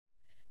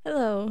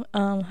Hello,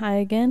 hi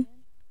again.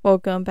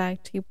 Welcome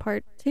back to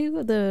part 2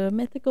 of the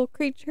mythical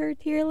creature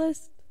tier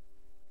list.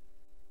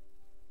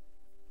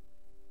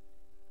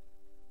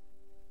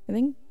 I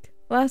think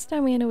last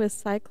time we ended with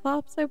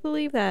Cyclops, I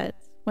believe that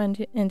went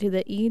into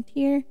the E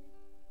tier.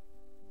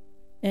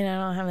 And I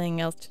don't have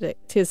anything else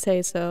to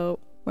say, so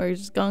we're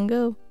just gonna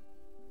go.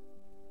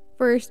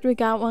 First, we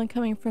got one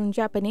coming from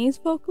Japanese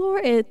folklore.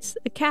 It's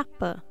a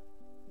kappa,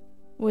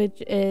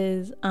 which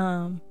is,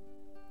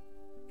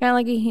 kind of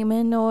like a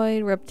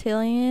humanoid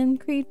reptilian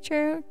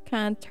creature,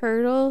 kind of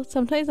turtle.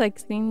 Sometimes like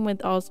seen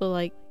with also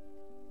like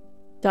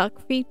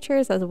duck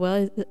features as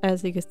well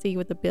as you can see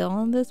with the bill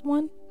on this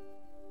one.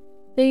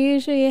 They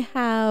usually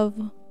have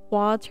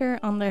water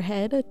on their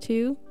head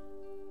too,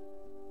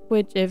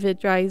 which if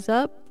it dries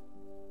up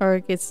or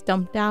it gets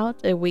dumped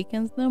out, it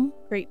weakens them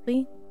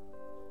greatly.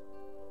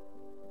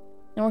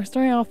 And we're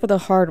starting off with a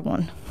hard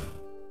one.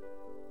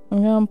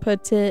 I'm gonna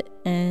put it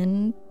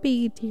in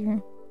B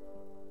tier.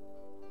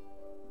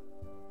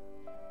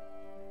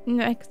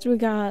 Next we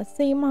got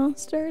sea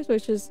monsters,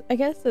 which I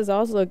guess is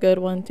also a good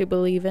one to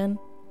believe in,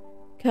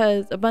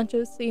 because a bunch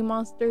of sea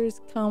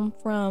monsters come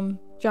from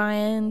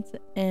giant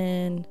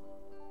and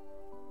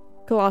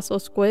colossal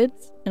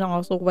squids and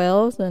also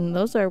whales, and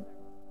those are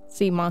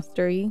sea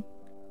monstery.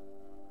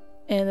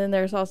 And then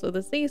there's also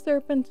the sea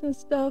serpents and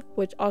stuff,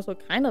 which also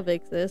kind of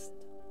exist.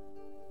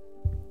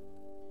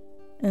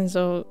 And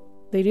so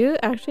they do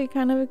actually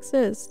kind of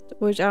exist,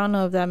 which I don't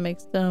know if that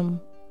makes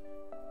them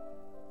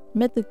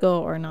mythical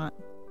or not.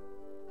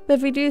 But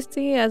if you do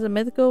see it as a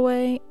mythical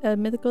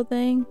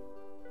thing,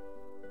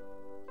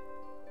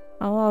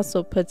 I'll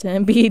also put it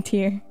in B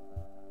tier.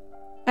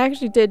 I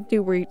actually did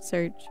do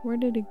research. Where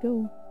did it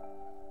go?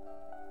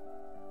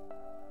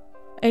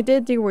 I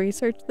did do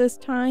research this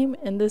time,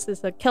 and this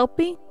is a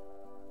Kelpie,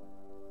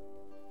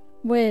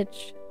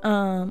 which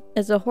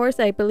is a horse.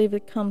 I believe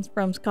it comes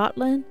from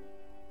Scotland.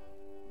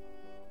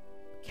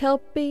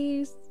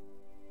 Kelpies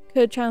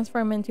could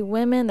transform into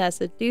women that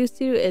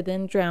seduce you and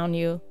then drown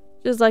you,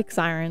 just like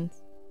sirens.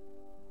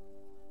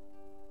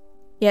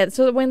 Yeah,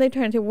 so when they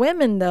turn into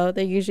women, though,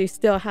 they usually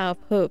still have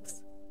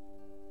hooves.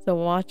 So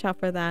watch out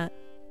for that.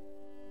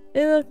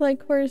 They look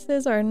like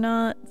horses or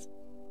not.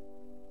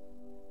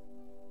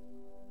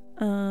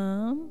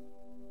 I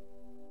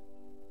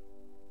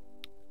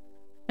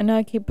know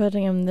I keep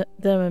putting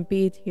them in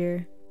B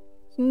tier.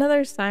 It's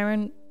another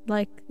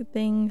siren-like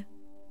thing.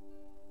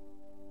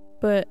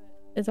 But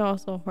it's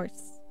also a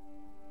horse.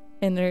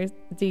 And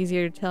it's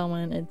easier to tell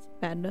when it's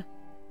bad.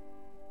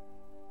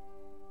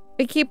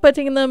 I keep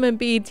putting them in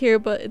B tier,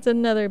 but it's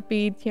another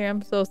B tier.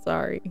 I'm so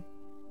sorry.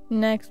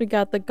 Next, we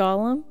got the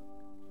golem.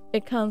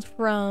 It comes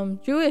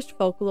from Jewish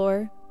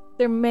folklore.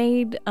 They're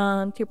made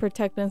to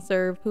protect and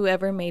serve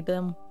whoever made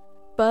them.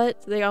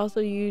 But they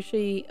also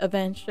usually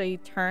eventually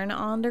turn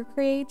on their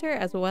creator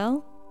as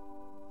well.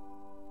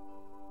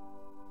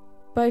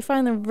 But I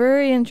find them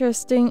very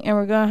interesting, and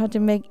we're going to have to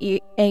make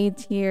A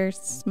tier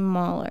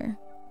smaller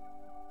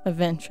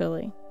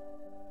eventually.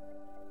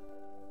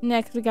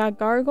 Next, we got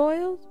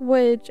gargoyles,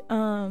 which,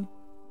 I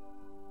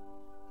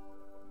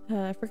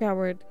forgot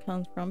where it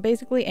comes from.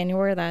 Basically,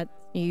 anywhere that's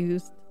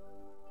used,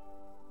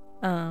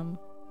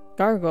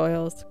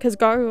 gargoyles. Because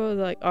gargoyles,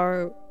 like,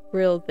 are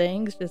real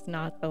things, just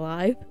not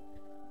alive.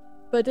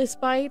 But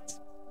despite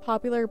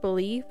popular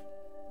belief,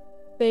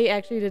 they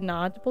actually did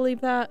not believe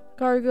that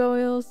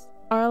gargoyles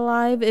are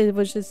alive. It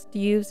was just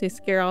used to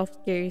scare off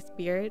scary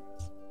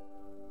spirits.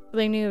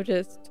 They knew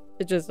it's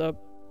just a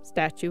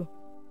statue.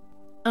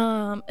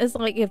 It's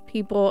like if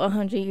people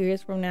 100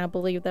 years from now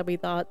believe that we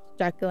thought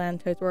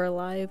jack-o'-lanterns were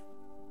alive.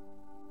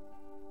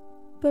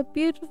 But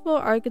beautiful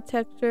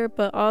architecture,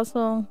 but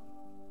also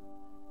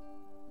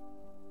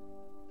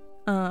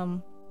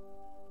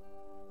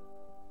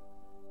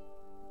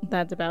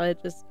that's about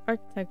it, just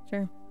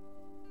architecture.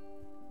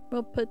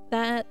 We'll put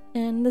that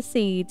in the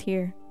C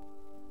tier.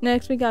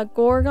 Next we got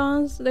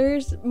gorgons.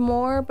 There's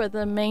more, but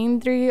the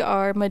main three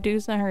are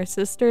Medusa and her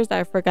sisters that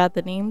I forgot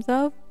the names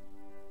of.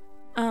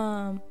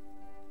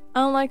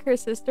 Unlike her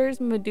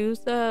sisters,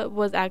 Medusa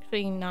was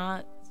actually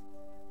not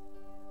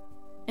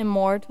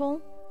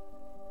immortal.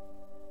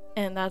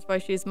 And that's why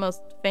she's the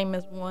most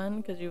famous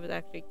one, because she was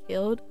actually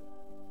killed.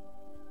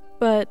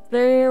 But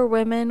they're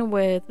women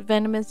with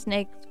venomous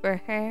snakes for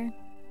hair.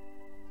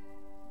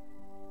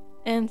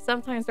 And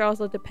sometimes they're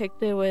also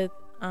depicted with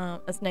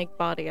a snake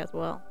body as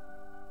well.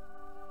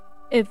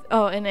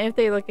 And if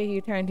they look at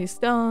you, turn to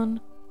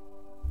stone.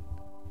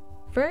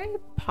 Very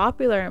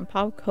popular in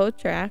pop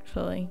culture,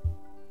 actually.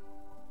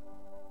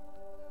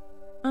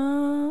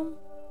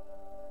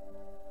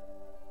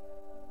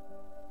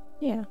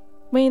 Yeah.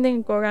 When you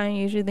think of Gorgon,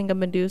 you usually think of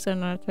Medusa,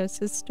 not her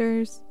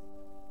sisters.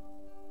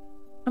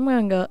 I'm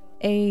gonna go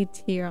A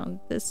tier on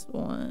this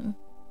one.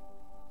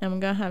 I'm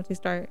gonna have to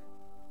start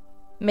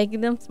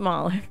making them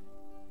smaller.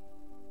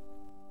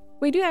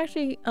 We do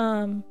actually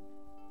don't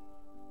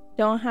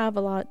have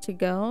a lot to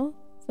go,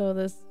 so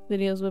this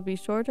videos will be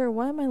shorter.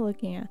 What am I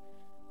looking at?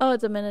 Oh,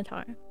 it's a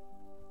minotaur.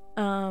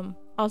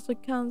 Also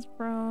comes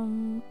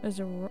from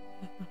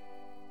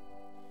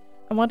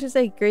I want to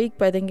say Greek,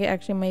 but I think it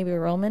actually may be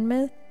Roman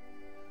myth.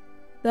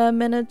 The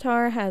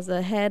Minotaur has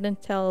a head and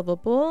tail of a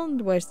bull,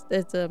 which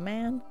it's a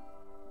man.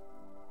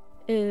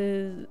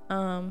 Is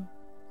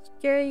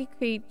scary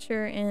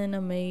creature in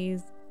a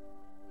maze.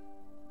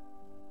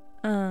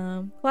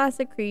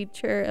 Classic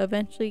creature,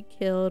 eventually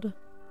killed.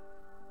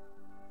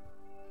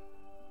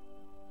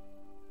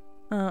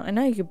 I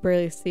know you can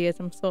barely see it.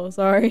 I'm so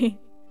sorry.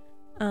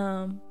 It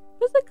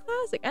was a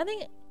classic.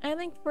 I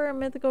think for a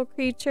mythical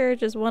creature,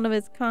 just one of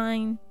its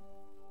kind.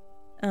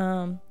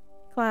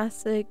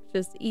 Classic,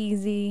 just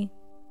easy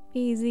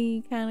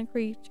peasy kind of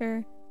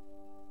creature.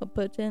 I'll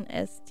put in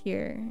S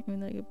tier, even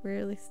though you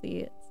barely see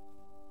it.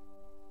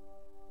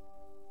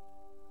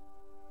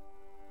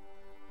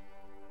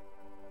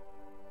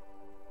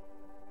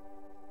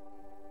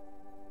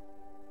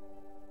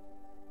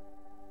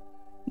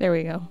 There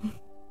we go.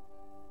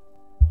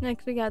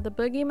 Next we got the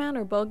Boogeyman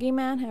or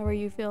Bogeyman, however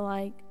you feel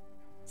like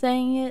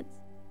saying it.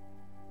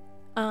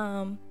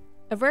 A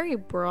very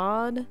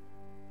broad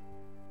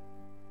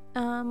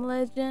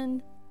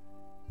legend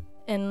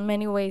in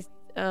many ways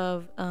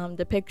of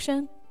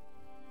depiction.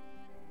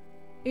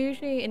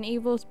 Usually an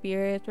evil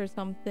spirit or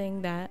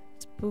something that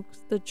spooks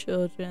the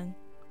children.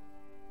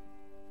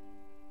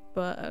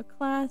 But a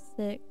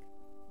classic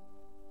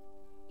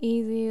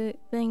easy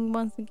thing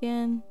once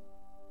again.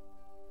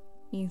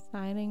 He's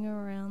hiding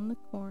around the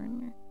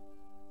corner.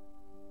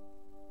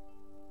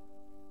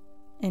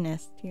 In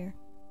S tier.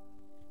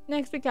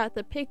 Next we got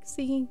the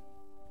Pixie.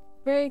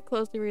 Very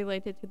closely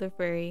related to the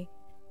fairy.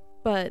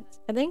 But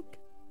I think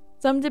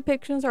some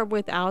depictions are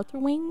without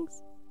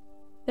wings.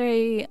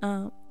 They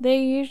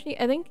usually,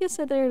 I think you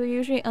said they're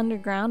usually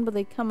underground, but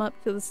they come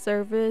up to the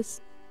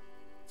surface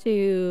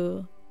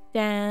to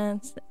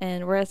dance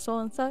and wrestle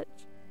and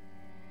such.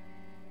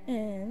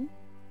 And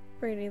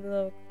pretty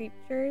little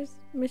creatures,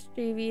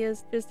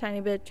 mischievous, just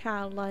tiny bit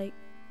childlike.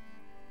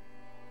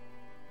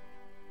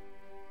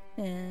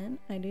 And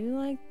I do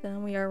like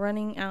them. We are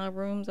running out of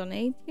rooms on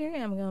A tier.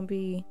 I'm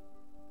gonna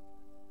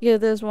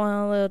give this one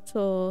a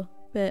little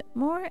bit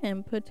more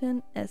and put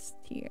in S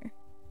tier.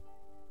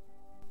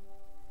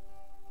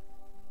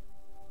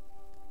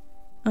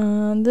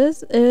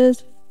 This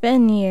is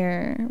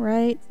Fenrir,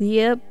 right?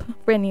 Yep,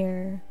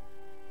 Fenrir.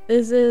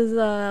 This is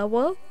a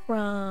wolf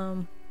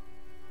from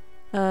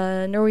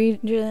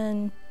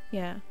Norwegian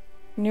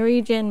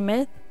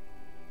myth.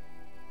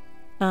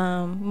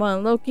 One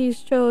of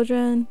Loki's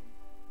children.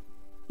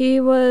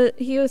 He was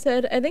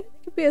said, I think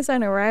it could be a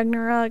sign of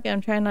Ragnarok. I'm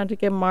trying not to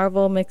get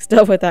Marvel mixed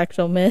up with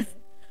actual myth.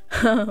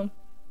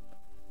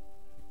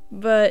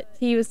 But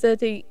he was said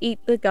to eat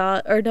the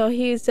god, or no,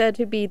 he was said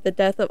to be the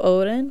death of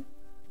Odin.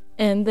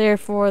 And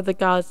therefore the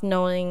gods,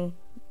 knowing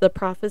the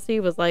prophecy,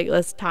 was like,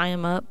 let's tie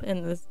him up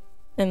in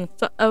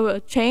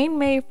a chain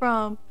made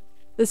from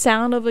the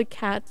sound of a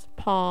cat's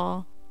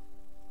paw,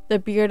 the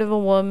beard of a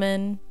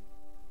woman,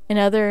 and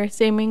other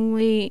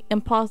seemingly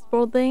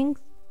impossible things.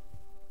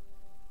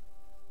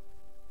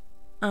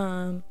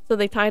 So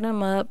they tied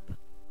him up.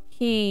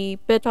 He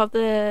bit off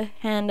the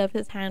hand of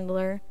his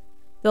handler,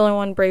 the only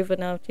one brave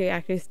enough to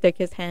actually stick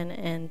his hand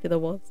into the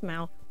wolf's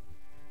mouth.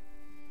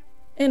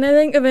 And I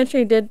think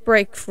eventually did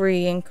break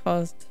free and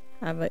caused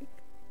havoc.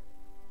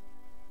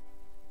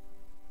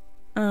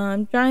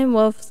 Giant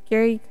wolf,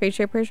 scary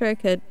creature, pretty sure I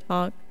could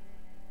talk.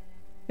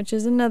 Which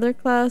is another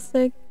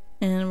classic.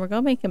 And we're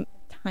gonna make him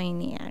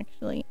tiny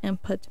actually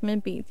and put him in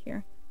B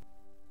tier.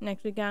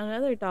 Next we got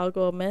another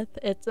doggo myth.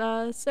 It's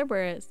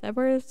Cerberus.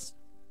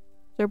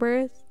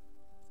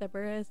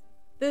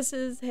 This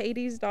is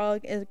Hades'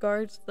 dog. It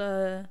guards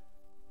the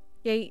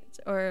gate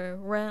or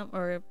realm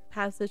or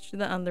passage to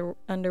the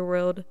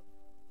underworld.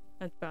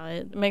 That's about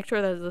it. Make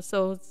sure that the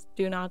souls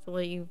do not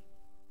leave.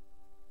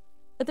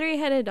 A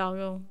 3-headed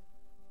doggo.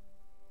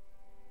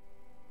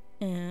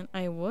 And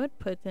I would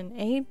put an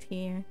A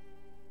tier.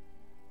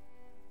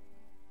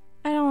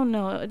 I don't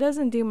know. It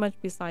doesn't do much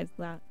besides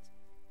that.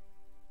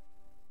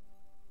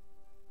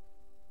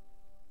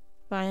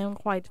 But I am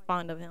quite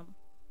fond of him.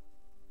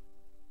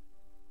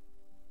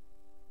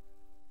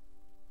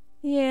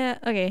 Yeah,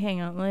 okay, hang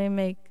on. Let me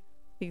make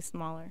these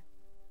smaller.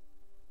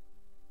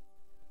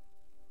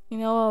 You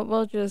know what?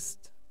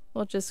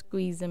 We'll just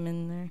squeeze him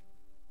in there.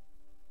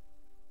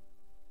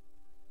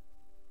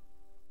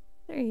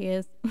 There he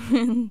is.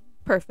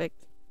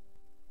 Perfect.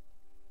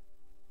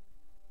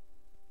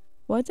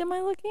 What am I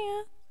looking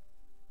at?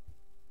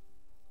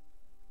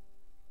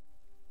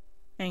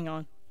 Hang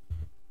on.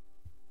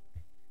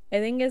 I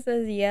think it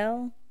says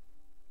yell.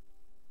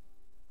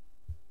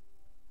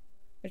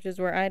 Which is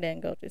where I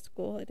didn't go to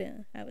school. I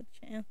didn't have a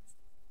chance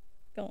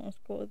to go to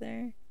school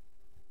there.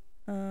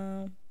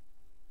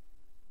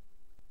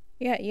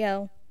 Yeah,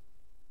 yell.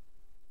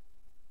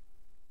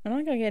 I'm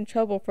not gonna get in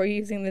trouble for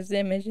using this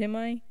image, am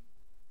I?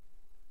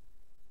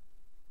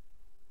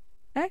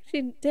 I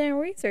actually didn't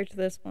research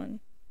this one.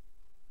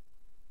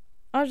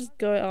 I'll just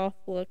go off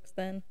looks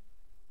then.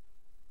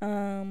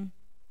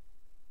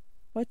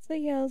 What's the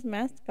yell's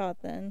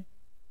mascot then?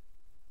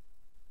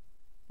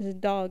 It's a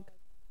dog.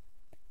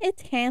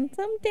 It's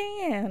Handsome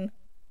Dan.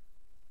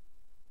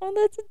 Oh,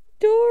 Oh, that's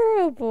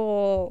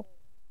adorable.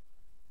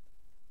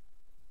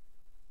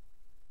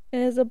 It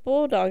is a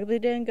bulldog. They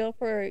didn't go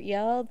for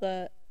Yell,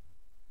 the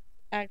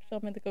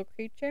actual mythical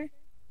creature.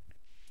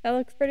 That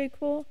looks pretty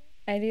cool.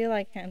 I do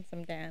like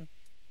Handsome Dan.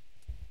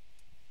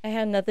 I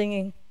have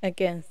nothing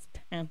against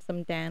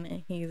Handsome Dan,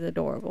 and he's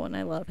adorable, and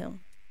I love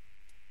him.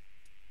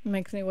 It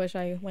makes me wish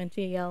I went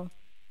to Yell.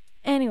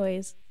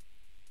 Anyways,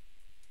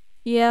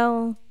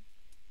 Yell.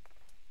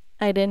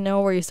 I didn't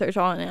know research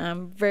on it.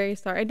 I'm very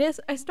sorry.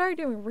 I started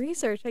doing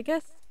research. I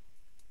guess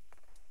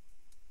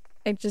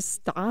I just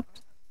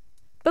stopped.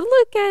 But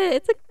look at it.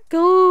 It's a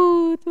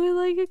goat.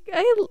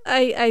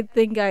 I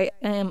think I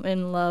am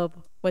in love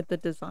with the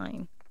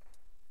design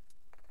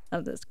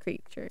of this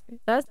creature.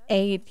 That's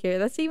A tier.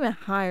 That's even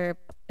higher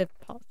if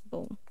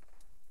possible.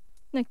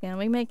 Okay,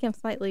 we make him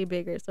slightly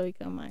bigger so we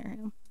can admire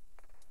him.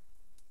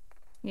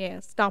 Yeah,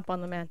 stomp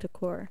on the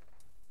manticore.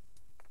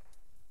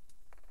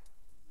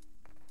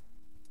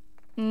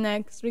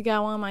 Next, we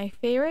got one of my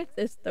favorites.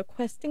 It's the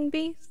questing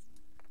beast,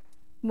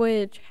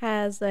 which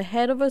has the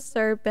head of a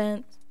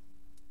serpent,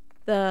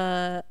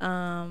 the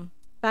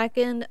back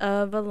end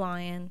of a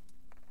lion,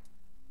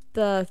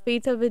 the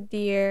feet of a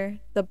deer,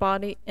 the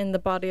body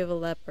of a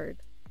leopard.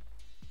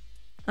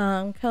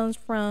 Comes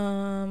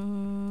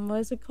from, what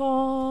is it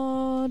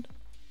called?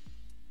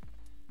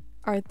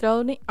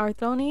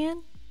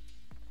 Arthonian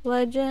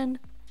legend.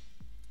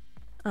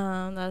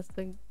 That's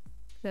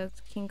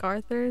King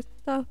Arthur's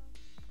stuff.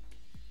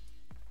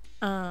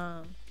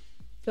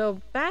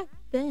 So back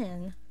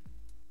then,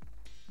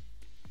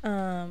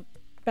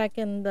 back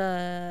in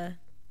the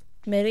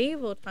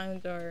medieval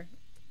times or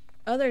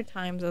other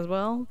times as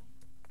well,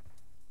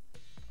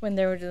 when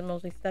they were just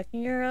mostly stuck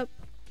in Europe,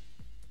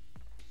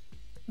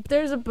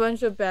 there's a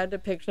bunch of bad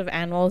depictions of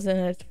animals, and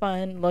it's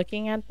fun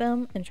looking at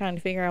them and trying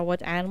to figure out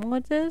what animal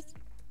it is.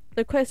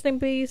 The questing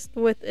beast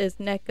with its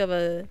neck of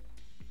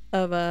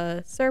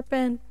a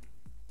serpent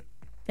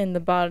and the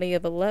body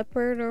of a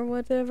leopard or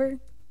whatever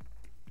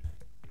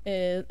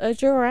is a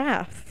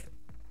giraffe.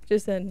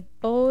 Just an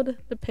old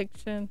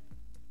depiction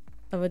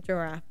of a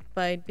giraffe,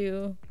 but I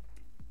do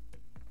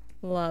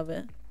love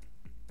it.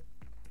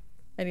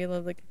 I do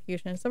love the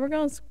confusion. So we're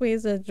gonna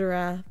squeeze a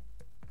giraffe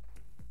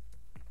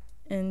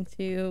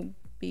into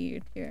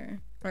B tier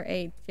or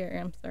A tier.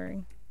 I'm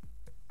sorry.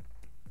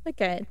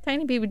 Look at it,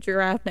 tiny baby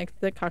giraffe next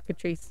to the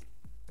cockatrice.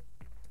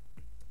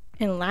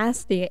 And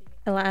lastly,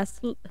 I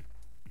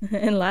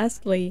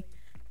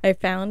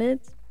found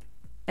it.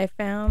 I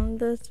found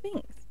the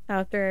Sphinx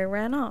after I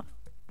ran off.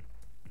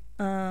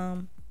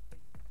 I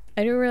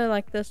do really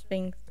like the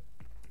Sphinx.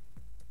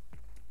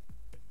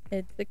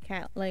 It's a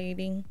cat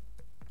lady.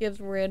 Gives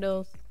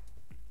riddles.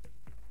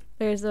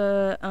 There's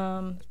a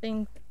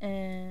Sphinx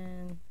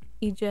in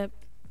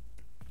Egypt.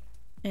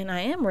 And I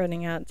am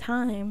running out of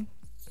time.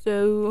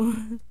 So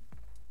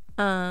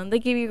they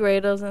give you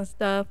riddles and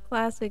stuff.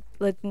 Classic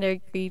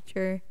legendary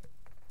creature.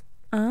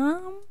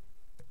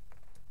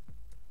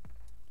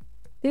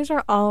 These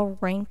are all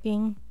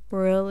ranking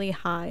really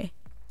high.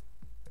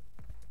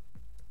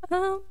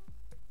 The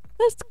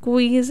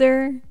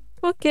squeezer.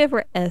 We'll give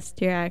her S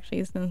tier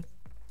actually, since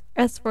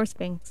S for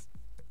Sphinx.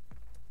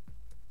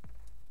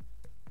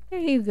 There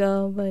you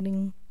go,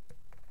 buddy.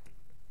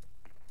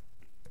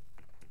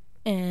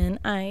 And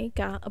I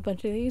got a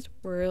bunch of these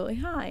really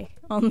high.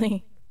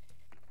 Only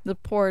the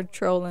poor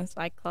troll and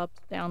cyclops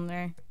down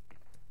there.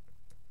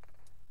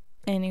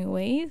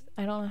 Anyways,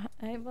 I'm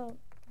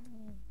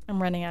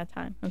running out of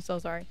time. I'm so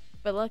sorry.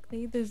 But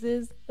luckily this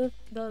is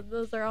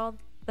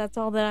that's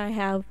all that I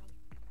have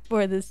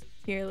for this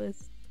tier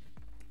list.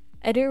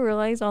 I do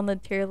realize on the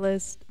tier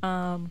list,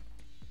 I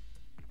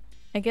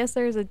guess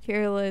there's a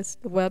tier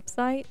list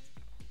website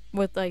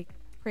with like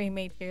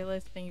pre-made tier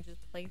list and you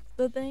just place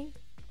the thing.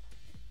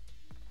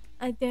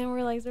 I didn't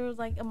realize there was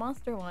like a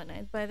monster one,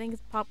 but I think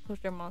it's Pop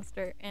Culture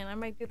Monster, and I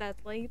might do that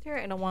later.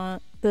 I don't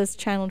want this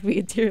channel to be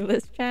a tier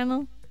list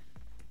channel.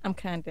 I'm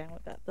kind of down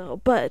with that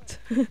though, but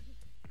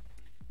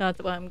that's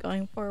what I'm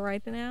going for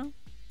right now.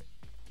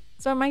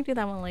 So I might do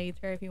that one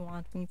later if you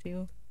want me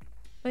to.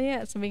 But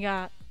yeah, so we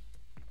got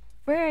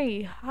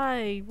very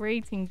high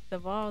ratings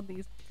of all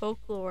these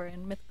folklore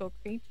and mythical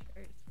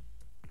creatures.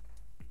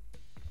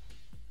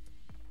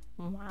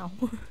 Wow.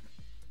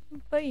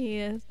 But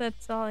yes,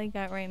 that's all I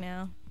got right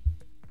now.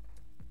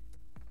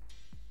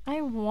 I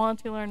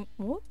want to learn,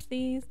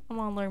 whoopsies, I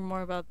want to learn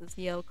more about this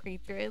yellow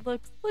creature. It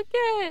looks, look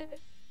at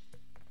it.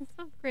 It's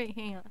so great,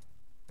 hang on.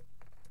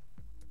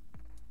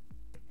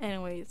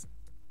 Anyways,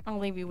 I'll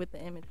leave you with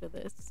the image of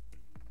this.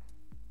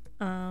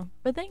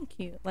 But thank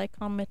you. Like,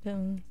 comment,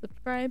 and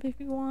subscribe if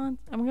you want.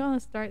 I'm gonna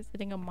start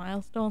setting up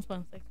milestones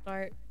once I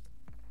start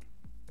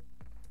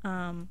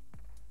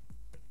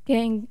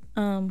getting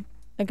a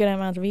good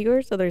amount of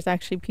viewers, so there's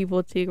actually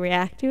people to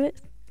react to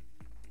it.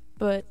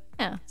 But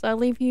yeah, so I'll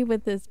leave you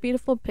with this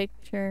beautiful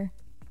picture,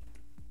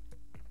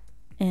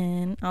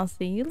 and I'll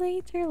see you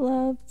later,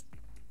 loves.